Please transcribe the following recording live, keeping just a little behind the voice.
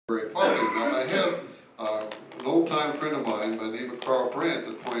very popular. Now, I had an old-time friend of mine by the name of Carl Brandt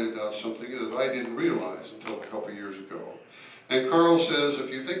that pointed out something that I didn't realize until a couple of years ago. And Carl says,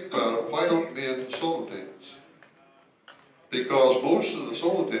 if you think about it, why don't men solo dance? Because most of the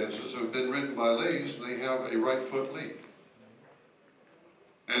solo dances have been written by ladies and they have a right foot lead.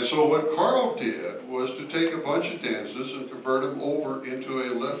 And so what Carl did was to take a bunch of dances and convert them over into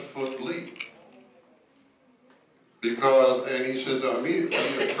a left foot lead. Because, and he says, I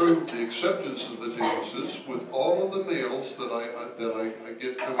immediately improved the acceptance of the dances with all of the males that I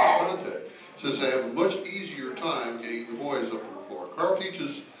get come in contact. He says I have a much easier time getting the boys up on the floor. Carl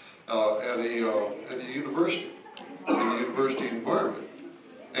teaches at a university, in the university environment.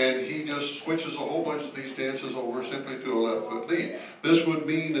 And he just switches a whole bunch of these dances over simply to a left foot lead. This would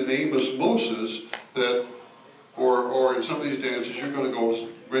mean an Amos Moses that, or in some of these dances, you're going to go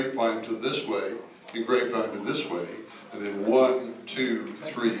grapevine to this way, and grapevine to this way, and then 1, 2,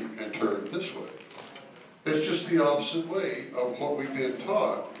 3, and turn this way. It's just the opposite way of what we've been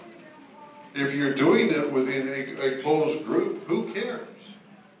taught. If you're doing it within a closed group, who cares?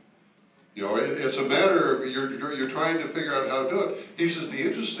 You know, it's a matter of you're trying to figure out how to do it. He says the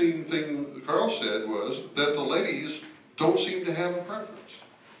interesting thing Carl said was that the ladies don't seem to have a preference.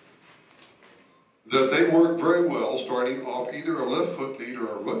 That they work very well starting off either a left foot lead or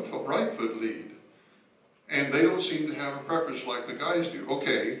a right foot lead. And they don't seem to have a preference like the guys do.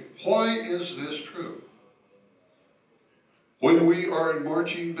 Okay, why is this true? When we are in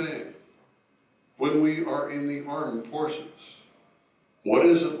marching band, when we are in the armed forces, what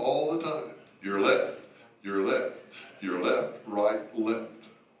is it all the time? You're left, you're left, you're left, right, left.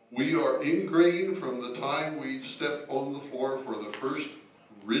 We are ingrained from the time we step on the floor for the first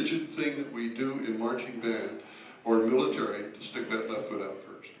rigid thing that we do in marching band or military to stick that left foot out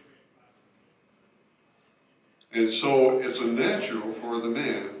first. And so it's a natural for the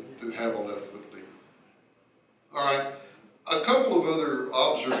man to have a left foot lead. All right, a couple of other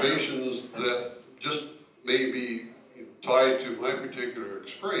observations that just may be tied to my particular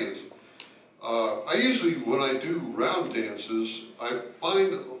experience. I usually, when I do round dances, I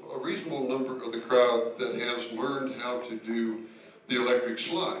find a reasonable number of the crowd that has learned how to do the electric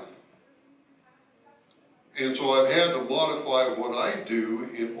slide. And so I've had to modify what I do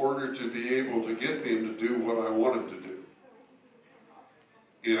in order to be able to get them to do what I want them to do.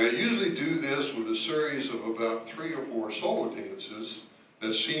 And I usually do this with a series of about 3 or 4 solo dances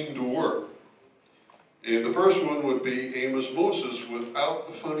that seem to work. And the first one would be Amos Moses without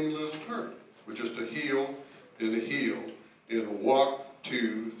the funny little turn, with just a heel and a walk,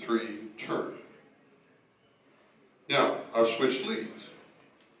 2, 3, turn. Now, I've switched leads.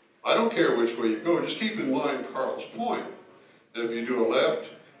 I don't care which way you go, just keep in mind Carl's point, that if you do a left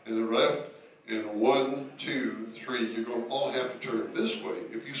and a 1, 2, 3, you're going to all have to turn this way.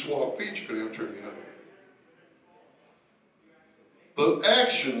 If you swap feet, you're going to have to turn the other way. The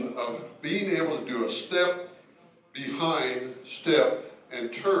action of being able to do a step, behind, step,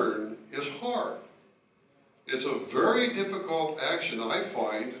 and turn is hard. It's a very difficult action, I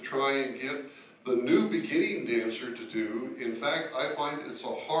find, to try and get the new beginning dancer to do. In fact, I find it's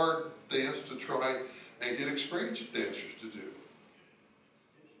a hard dance to try and get experienced dancers to do.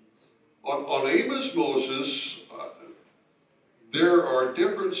 On Amos Moses, there are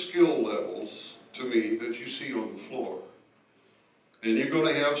different skill levels, to me, that you see on the floor. And you're going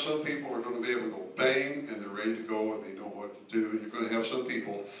to have some people who are going to be able to go bang, and they're ready to go, and they know what to do. And you're going to have some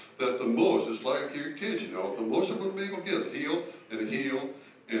people that the most, it's like your kids, you know, the most of them will be able to get a heel,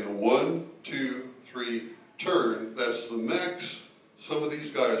 and a 1, 2, 3, turn. That's the max some of these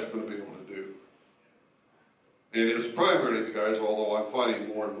guys are going to be able to do. And it's primarily the guys, although I'm finding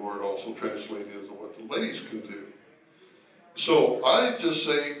more and more it also translates into what the ladies can do. So I just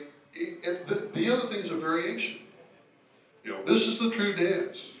say, the other thing's a variation. You know, this is the true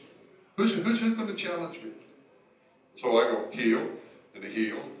dance. Who's going to challenge me? So I go heel,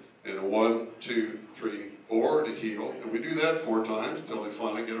 and a 1, 2, 3, 4, and a heel, and we do that 4 times until they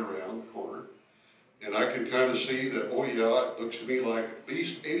finally get around the corner. And I can kind of see that, oh yeah, it looks to me like at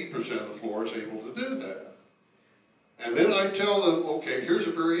least 80% of the floor is able to do that. And then I tell them, okay, here's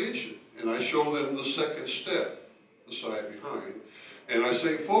a variation. And I show them the second step, the side behind. And I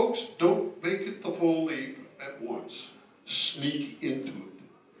say, folks, don't make it the full leap at once. Sneak into it.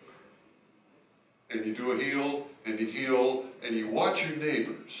 And you do a heel, and you watch your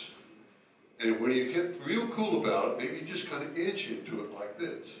neighbors. And when you get real cool about it, maybe you just kind of edge into it like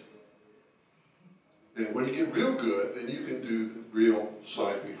this. And when you get real good, then you can do the real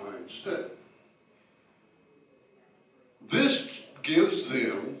side behind step. This gives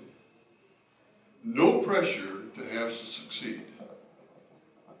them no pressure to have to succeed.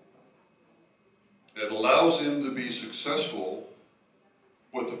 It allows them to be successful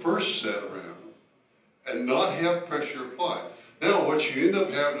with the first set around and not have pressure applied. Now what you end up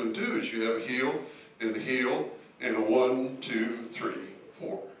having to do is you have a heel and a 1, 2, 3,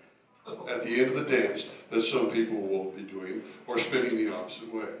 4 at the end of the dance that some people will be doing or spinning the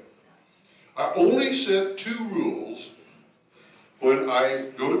opposite way. I only set 2 rules when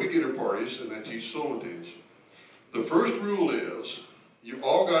I go to beginner parties and I teach solo dance. The first rule is you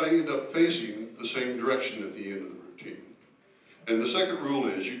all got to end up facing the same direction at the end of the routine. And the second rule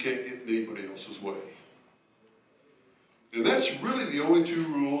is you can't get in anybody else's way. And that's really the only 2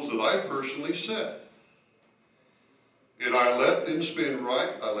 rules that I personally set. And I let them spin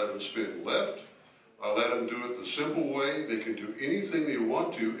right, I let them spin left, I let them do it the simple way. They can do anything they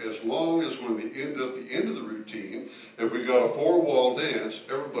want to as long as when they end up the end of the routine, if we got a 4-wall dance,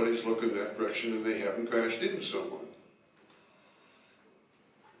 everybody's looking that direction and they haven't crashed into someone.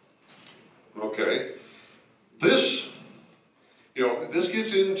 Okay, this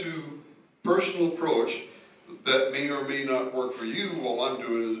gets into personal approach that may or may not work for you. All I'm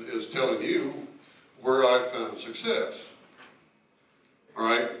doing is telling you where I've found success. All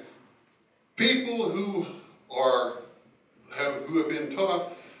right, people who have been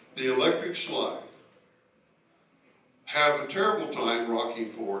taught the electric slide have a terrible time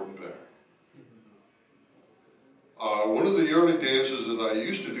rocking forward and back. One of the early dances that I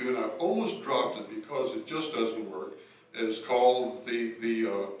used to do, and I've almost dropped it because it just doesn't work, is called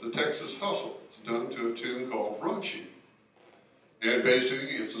the Texas Hustle. It's done to a tune called Raunchy. And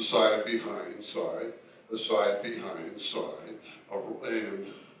basically it's a side behind side, a side behind side, and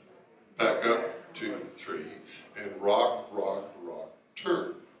back up, 2, 3, and rock, rock, rock,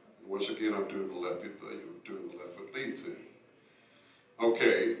 turn. And once again, I'm doing the left foot lead thing.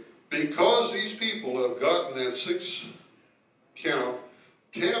 Okay, because these people have gotten that 6 count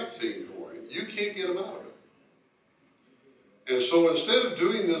tap thing going, you can't get them out of it. And so instead of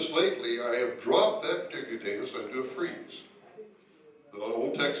doing this lately, I have dropped that particular dance. I do a freeze. The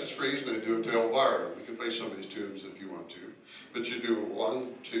old Texas freeze, and I do it to Elvira. We can play some of these tunes if you want to. But you do a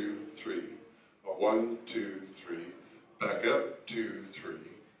 1, 2, 3, a 1, 2, 3, back up, 2, 3,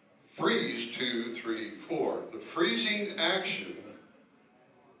 freeze, 2, 3, 4. The freezing action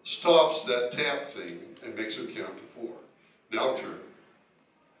stops that tap thing and makes it count to 4. Now turn.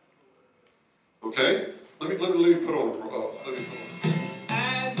 Okay? Let me put on.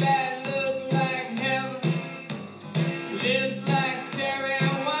 Eyes that look like heaven, lips like cherry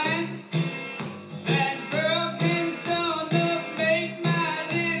wine. That girl can show enough make my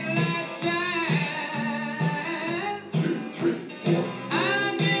little light shine. 2, 3, 4. I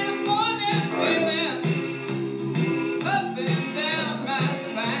get more than feeling up and down my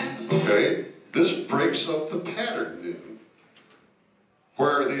spine. Okay? This breaks up the pattern then,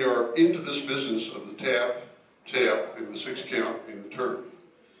 where they are into this business of the tap, and the 6 count, and the turn.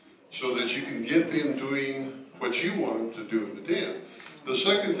 So that you can get them doing what you want them to do in the dance. The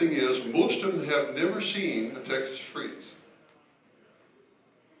second thing is, most of them have never seen a Texas freeze.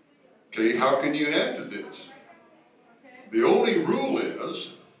 Okay, how can you add to this? The only rule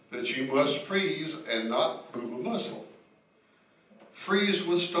is that you must freeze and not move a muscle. Freeze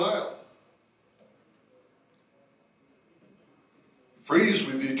with style. Freeze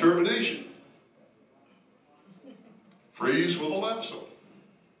with determination. Freeze with a lasso,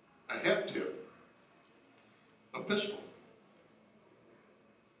 a hat tip, a pistol.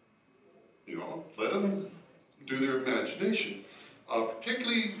 You know, let them do their imagination,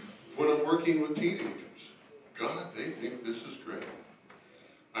 particularly when I'm working with teenagers. God, they think this is great.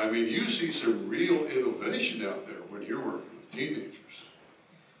 I mean, you see some real innovation out there when you're working with teenagers,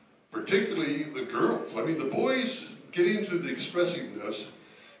 particularly the girls. I mean, the boys get into the expressiveness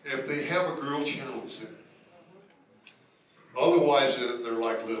if they have a girl challenge them. Otherwise, they're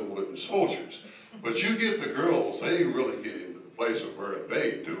like little wooden soldiers. But you get the girls, they really get into the place of where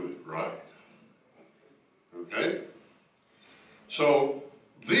they do it right. Okay? So,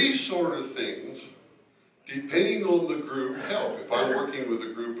 these sort of things, depending on the group, help. If I'm working with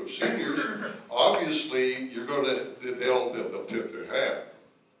a group of seniors, obviously, you're going to, they'll tip their hat.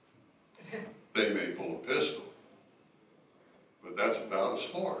 They may pull a pistol. But that's about as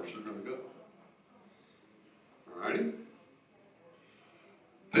far as they're going to go. All righty?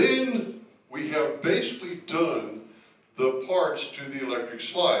 Then we have basically done the parts to the electric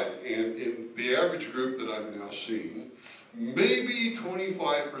slide. And in the average group that I'm now seeing, maybe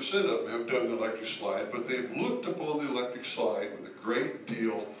 25% of them have done the electric slide, but they've looked upon the electric slide with a great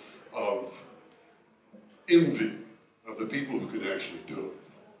deal of envy of the people who can actually do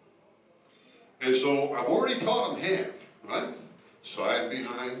it. And so I've already taught them half, right? Side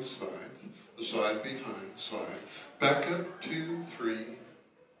behind side, side, behind, side, back up, 2, 3.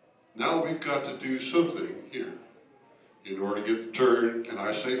 Now we've got to do something here in order to get the turn. And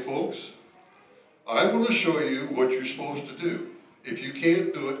I say, folks, I'm going to show you what you're supposed to do. If you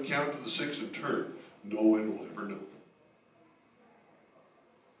can't do it, count to the 6 and turn. No one will ever know.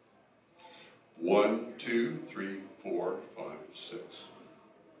 1, 2, 3, 4, 5, 6.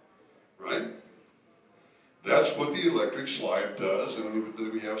 Right? That's what the electric slide does, and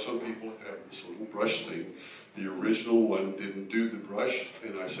we have some people that have this little brush thing. The original one didn't do the brush,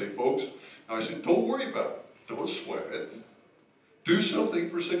 and I say, folks, don't worry about it. Don't sweat it. Do something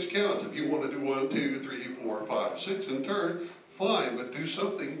for 6 counts. If you want to do 1, 2, 3, 4, 5, 6 and turn, fine, but do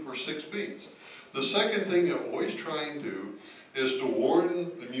something for 6 beats. The second thing I always try and do is to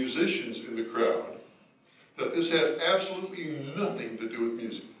warn the musicians in the crowd that this has absolutely nothing to do with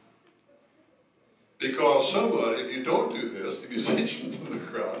music. Because somebody, if you don't do this, the musicians in the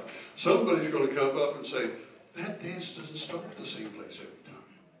crowd, somebody's going to come up and say, that dance doesn't start at the same place every time.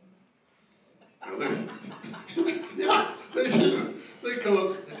 You know, yeah, they do. They come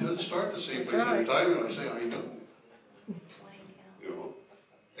up, it doesn't start the same place every time, and I say, I know. You know,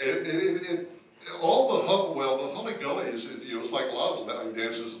 and all the Hully Gully is, you know, it's like a lot of line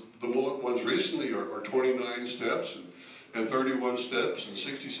dances. The ones recently are 29 steps and 31 steps and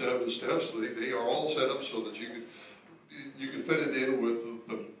 67 steps. They are all set up so that you can fit it in with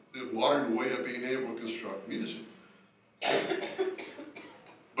the modern way of being able to construct music.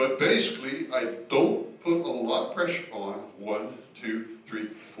 But basically, I don't put a lot of pressure on 1, 2, 3,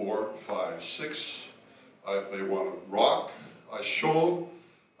 4, 5, 6. If they want to rock, I show them.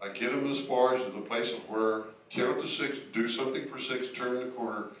 I get them as far as to the place of where count to 6, do something for 6, turn the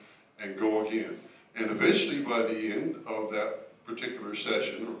corner, and go again. And eventually, by the end of that particular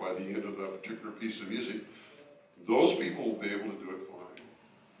session, or by the end of that particular piece of music, those people will be able to do it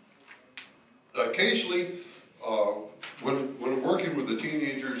fine. Occasionally, when I'm working with the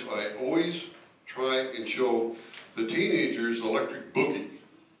teenagers, I always try and show the teenagers electric boogie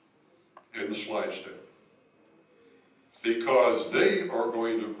and the slide step. Because they are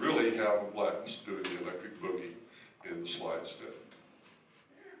going to really have a blast doing the electric boogie and the slide step.